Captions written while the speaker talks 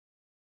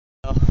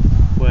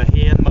we're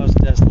here in the most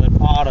desolate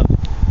part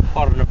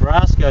of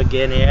Nebraska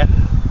again here.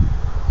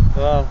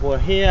 Well, we're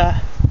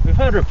here. We've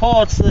heard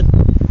reports that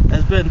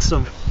there's been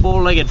some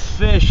four-legged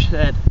fish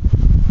that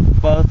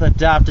both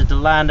adapted to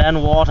land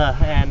and water,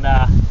 and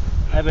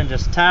they've been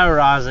just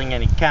terrorizing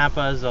any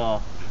campers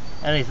or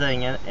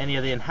anything, any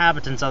of the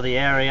inhabitants of the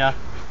area.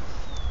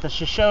 The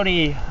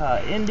Shoshone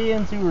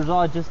Indians who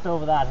reside just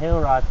over that hill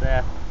right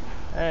there,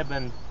 they've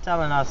been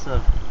telling us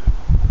of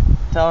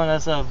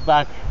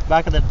back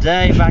in the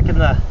day, back in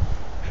the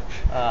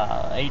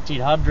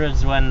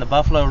 1800s, when the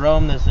buffalo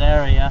roamed this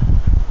area,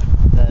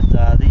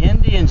 that the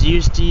Indians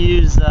used to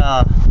use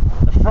the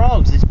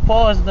frogs, these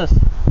poisonous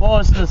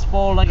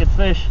four-legged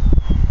fish,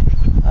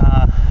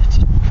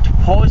 to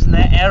poison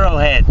their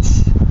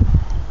arrowheads.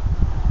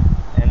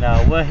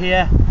 And we're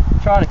here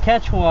trying to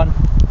catch one.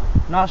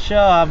 Not sure,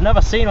 I've never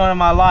seen one in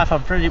my life.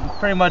 I'm pretty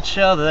much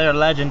sure that they're a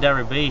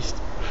legendary beast,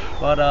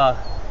 but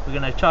we're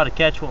gonna try to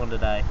catch one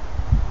today.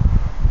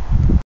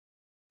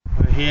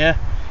 We're here,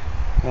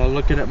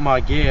 looking at my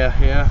gear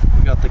here.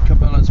 We got the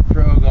Cabela's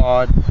Pro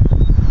Guard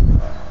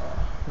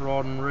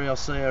rod and reel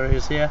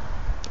series here,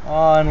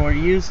 and we're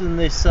using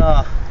this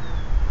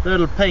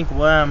little pink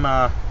worm.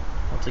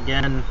 Once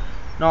again,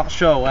 not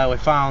sure where we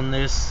found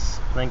this.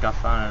 I think I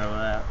found it over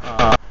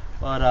there,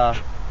 but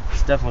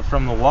it's definitely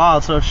from the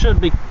wild, so it should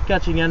be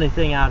catching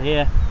anything out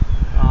here.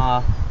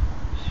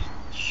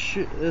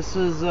 This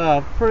is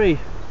pretty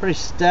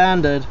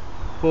standard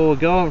for what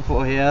we're going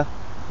for here.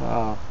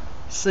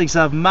 These things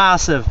have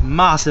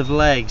massive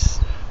legs.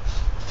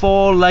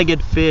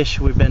 Four-legged fish,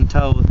 we've been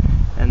told,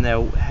 and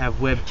they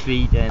have webbed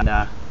feet, and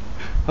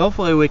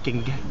hopefully we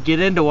can get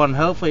into one.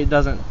 Hopefully it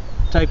doesn't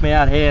take me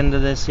out here into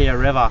this here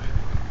river.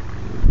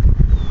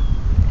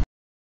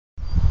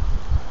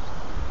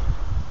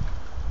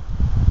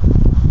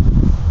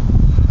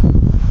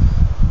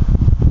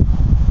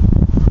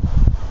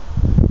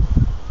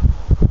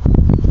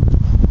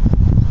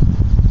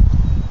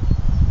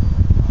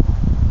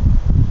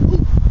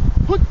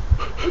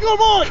 Come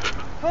on!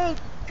 Oh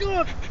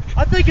God!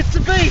 I think it's the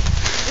beast!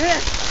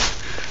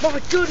 Yes! My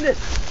goodness!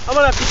 I'm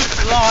gonna have to get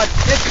the line.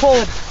 It's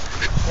pulling.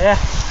 Yeah.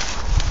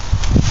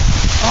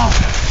 Oh!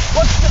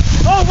 What's the...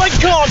 Oh my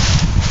God!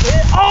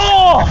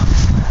 Oh!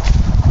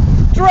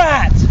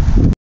 Drat!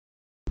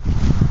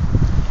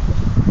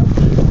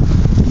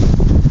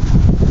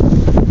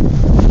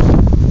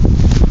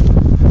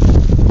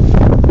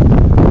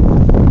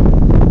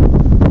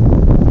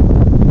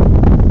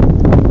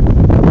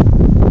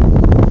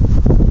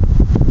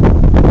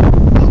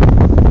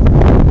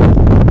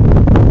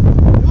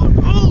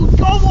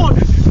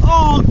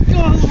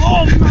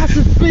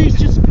 Beast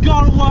just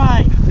got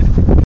away.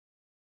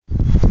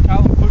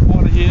 Callum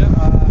Quickwater here.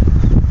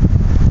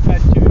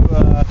 Had to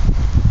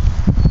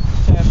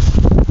attempt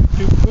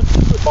two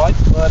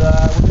bites, but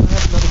we're going to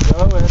have another go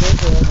at it,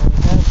 and we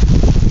have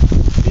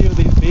a few of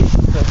these beasts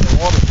in the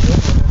water here.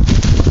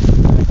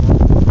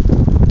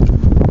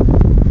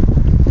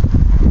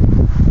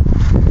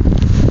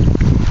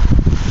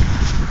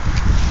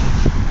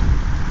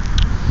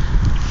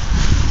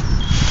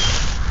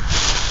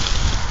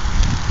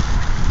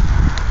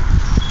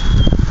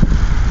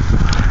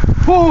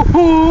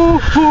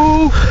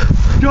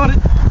 Got it!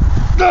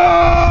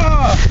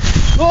 Ah!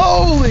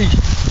 Holy!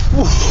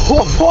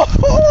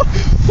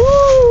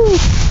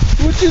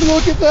 Would you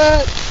look at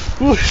that?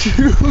 Would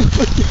you look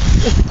at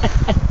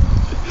that?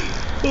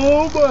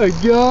 Oh my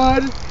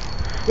God!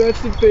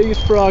 That's the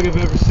biggest frog I've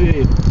ever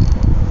seen.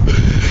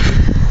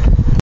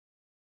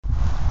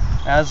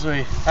 As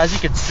you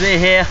can see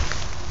here,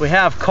 we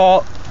have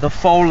caught the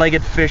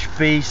four-legged fish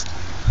beast.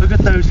 Look at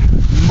those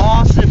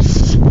massive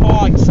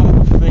spikes on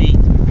the feet.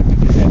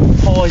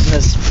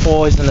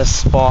 Poisonous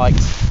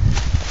spikes.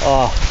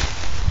 Oh,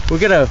 we're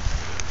gonna,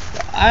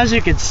 as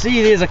you can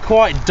see, these are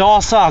quite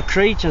docile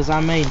creatures.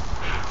 I mean,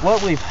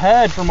 what we've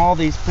heard from all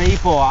these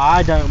people,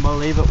 I don't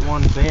believe it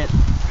one bit.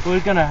 We're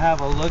gonna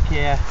have a look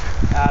here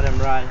at him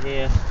right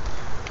here.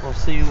 We'll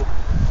see,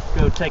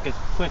 go take a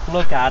quick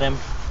look at him,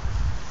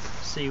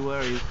 see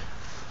where he, as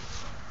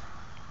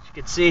you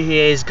can see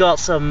here, he's got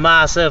some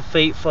massive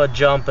feet for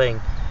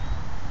jumping.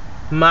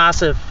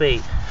 Massive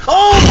feet.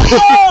 Oh my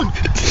God!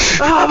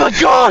 Oh my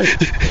God!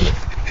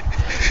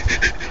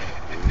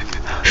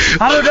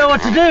 I don't know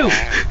what to do.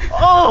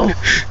 Oh,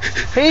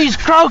 he's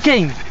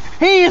croaking.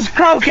 He is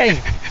croaking.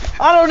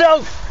 I don't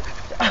know.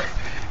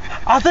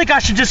 I think I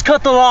should just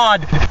cut the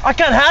rod. I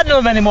can't handle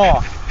him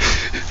anymore.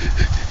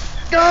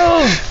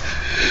 Go.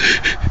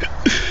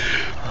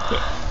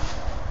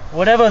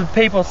 Whatever the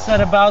people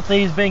said about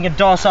these being a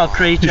docile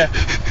creature,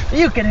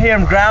 you can hear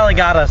him growling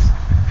at us.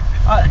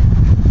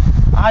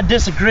 I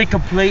disagree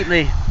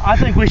completely. I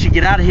think we should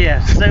get out of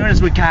here as soon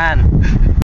as we can.